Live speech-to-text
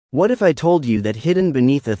What if I told you that hidden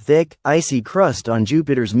beneath a thick, icy crust on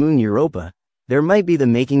Jupiter's moon Europa, there might be the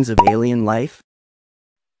makings of alien life?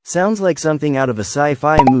 Sounds like something out of a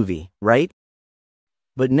sci-fi movie, right?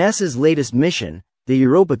 But NASA's latest mission, the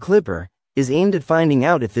Europa Clipper, is aimed at finding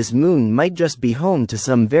out if this moon might just be home to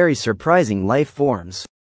some very surprising life forms.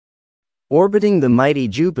 Orbiting the mighty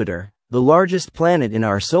Jupiter, the largest planet in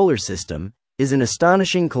our solar system, is an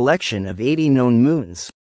astonishing collection of 80 known moons.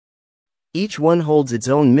 Each one holds its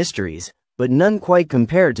own mysteries, but none quite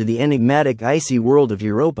compare to the enigmatic icy world of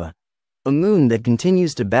Europa, a moon that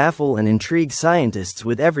continues to baffle and intrigue scientists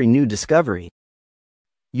with every new discovery.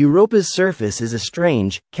 Europa's surface is a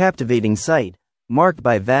strange, captivating sight, marked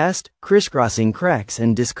by vast, crisscrossing cracks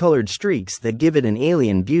and discolored streaks that give it an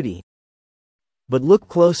alien beauty. But look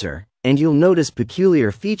closer, and you'll notice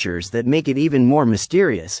peculiar features that make it even more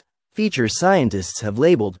mysterious, features scientists have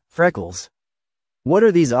labeled freckles. What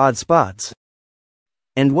are these odd spots?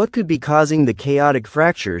 And what could be causing the chaotic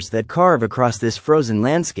fractures that carve across this frozen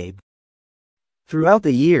landscape? Throughout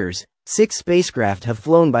the years, 6 spacecraft have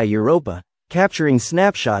flown by Europa, capturing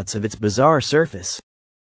snapshots of its bizarre surface.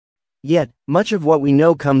 Yet, much of what we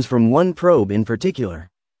know comes from one probe in particular,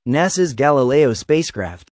 NASA's Galileo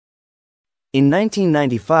spacecraft. In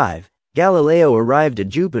 1995, Galileo arrived at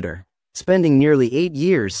Jupiter, spending nearly 8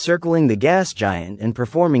 years circling the gas giant and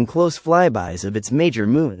performing close flybys of its major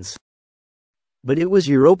moons. But it was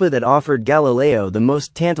Europa that offered Galileo the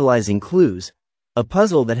most tantalizing clues, a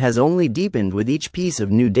puzzle that has only deepened with each piece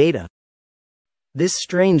of new data. This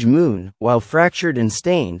strange moon, while fractured and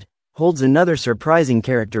stained, holds another surprising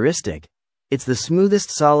characteristic. It's the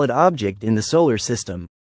smoothest solid object in the solar system.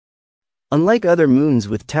 Unlike other moons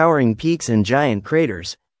with towering peaks and giant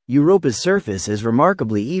craters, Europa's surface is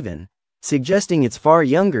remarkably even, suggesting it's far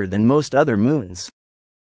younger than most other moons.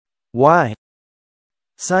 Why?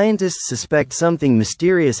 Scientists suspect something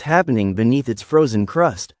mysterious happening beneath its frozen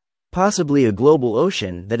crust, possibly a global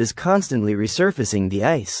ocean that is constantly resurfacing the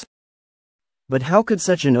ice. But how could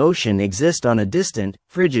such an ocean exist on a distant,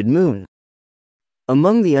 frigid moon?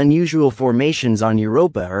 Among the unusual formations on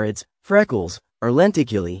Europa are its freckles, or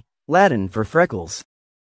lenticulae, Latin for freckles.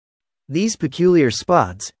 These peculiar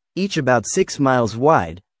spots, each about 6 miles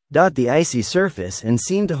wide, dot the icy surface and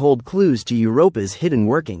seem to hold clues to Europa's hidden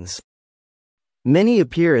workings. Many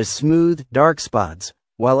appear as smooth, dark spots,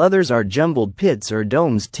 while others are jumbled pits or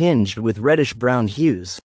domes tinged with reddish-brown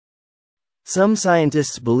hues. Some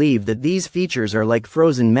scientists believe that these features are like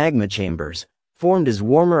frozen magma chambers, formed as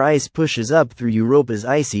warmer ice pushes up through Europa's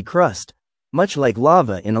icy crust, much like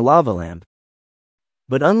lava in a lava lamp.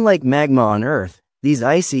 But unlike magma on Earth, these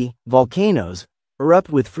icy volcanoes erupt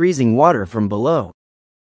with freezing water from below.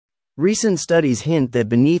 Recent studies hint that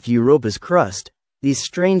beneath Europa's crust, these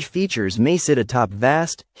strange features may sit atop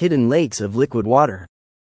vast, hidden lakes of liquid water.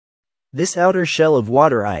 This outer shell of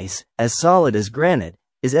water ice, as solid as granite,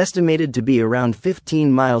 is estimated to be around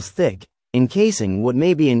 15 miles thick, encasing what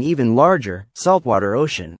may be an even larger, saltwater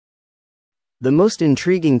ocean. The most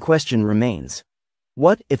intriguing question remains.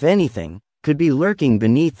 What, if anything, could be lurking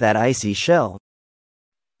beneath that icy shell?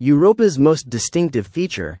 Europa's most distinctive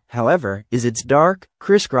feature, however, is its dark,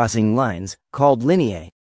 crisscrossing lines, called lineae.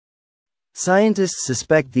 Scientists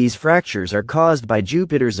suspect these fractures are caused by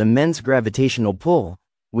Jupiter's immense gravitational pull,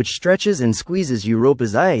 which stretches and squeezes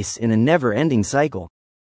Europa's ice in a never-ending cycle.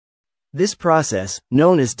 This process,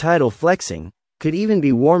 known as tidal flexing, could even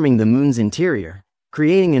be warming the moon's interior,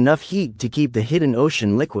 creating enough heat to keep the hidden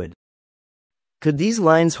ocean liquid. Could these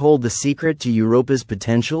lines hold the secret to Europa's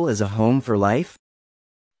potential as a home for life?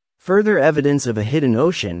 Further evidence of a hidden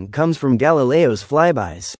ocean comes from Galileo's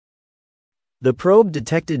flybys. The probe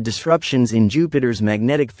detected disruptions in Jupiter's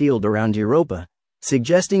magnetic field around Europa,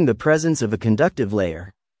 suggesting the presence of a conductive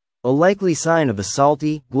layer, a likely sign of a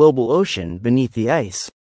salty, global ocean beneath the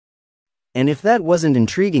ice. And if that wasn't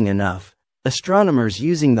intriguing enough, astronomers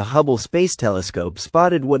using the Hubble Space Telescope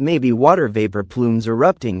spotted what may be water vapor plumes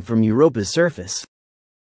erupting from Europa's surface.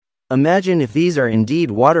 Imagine if these are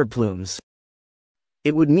indeed water plumes.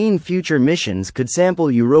 It would mean future missions could sample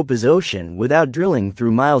Europa's ocean without drilling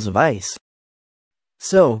through miles of ice.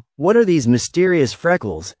 So, what are these mysterious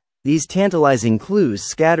freckles, these tantalizing clues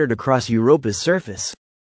scattered across Europa's surface?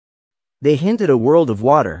 They hint at a world of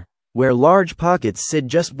water, where large pockets sit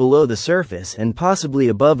just below the surface and possibly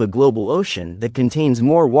above a global ocean that contains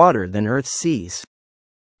more water than Earth's seas.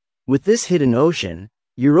 With this hidden ocean,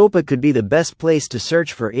 Europa could be the best place to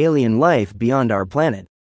search for alien life beyond our planet.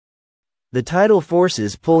 The tidal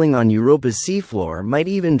forces pulling on Europa's seafloor might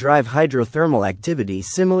even drive hydrothermal activity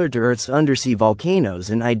similar to Earth's undersea volcanoes,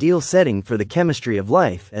 an ideal setting for the chemistry of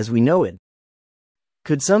life as we know it.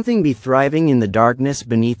 Could something be thriving in the darkness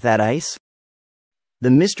beneath that ice? The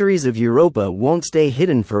mysteries of Europa won't stay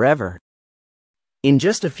hidden forever. In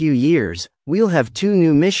just a few years, we'll have 2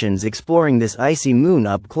 new missions exploring this icy moon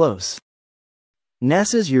up close.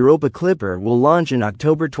 NASA's Europa Clipper will launch in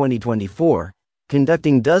October 2024,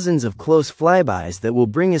 conducting dozens of close flybys that will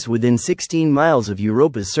bring us within 16 miles of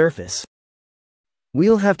Europa's surface.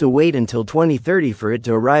 We'll have to wait until 2030 for it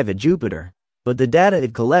to arrive at Jupiter, but the data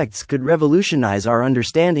it collects could revolutionize our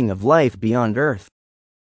understanding of life beyond Earth.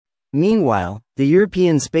 Meanwhile, the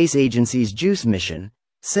European Space Agency's JUICE mission,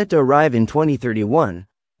 set to arrive in 2031,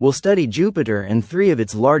 will study Jupiter and 3 of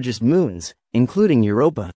its largest moons, including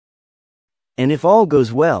Europa. And if all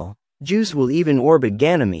goes well, JUICE will even orbit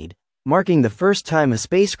Ganymede, marking the first time a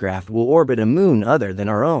spacecraft will orbit a moon other than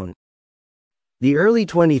our own. The early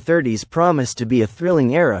 2030s promise to be a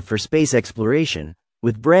thrilling era for space exploration,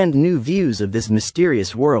 with brand new views of this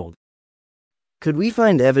mysterious world. Could we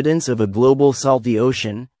find evidence of a global salty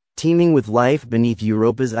ocean, teeming with life beneath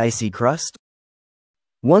Europa's icy crust?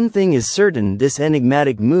 One thing is certain: this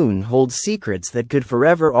enigmatic moon holds secrets that could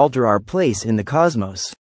forever alter our place in the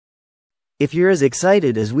cosmos. If you're as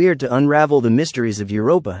excited as we are to unravel the mysteries of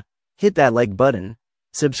Europa, hit that like button,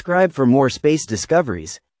 subscribe for more space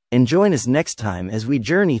discoveries, and join us next time as we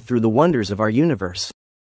journey through the wonders of our universe.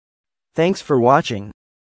 Thanks for watching.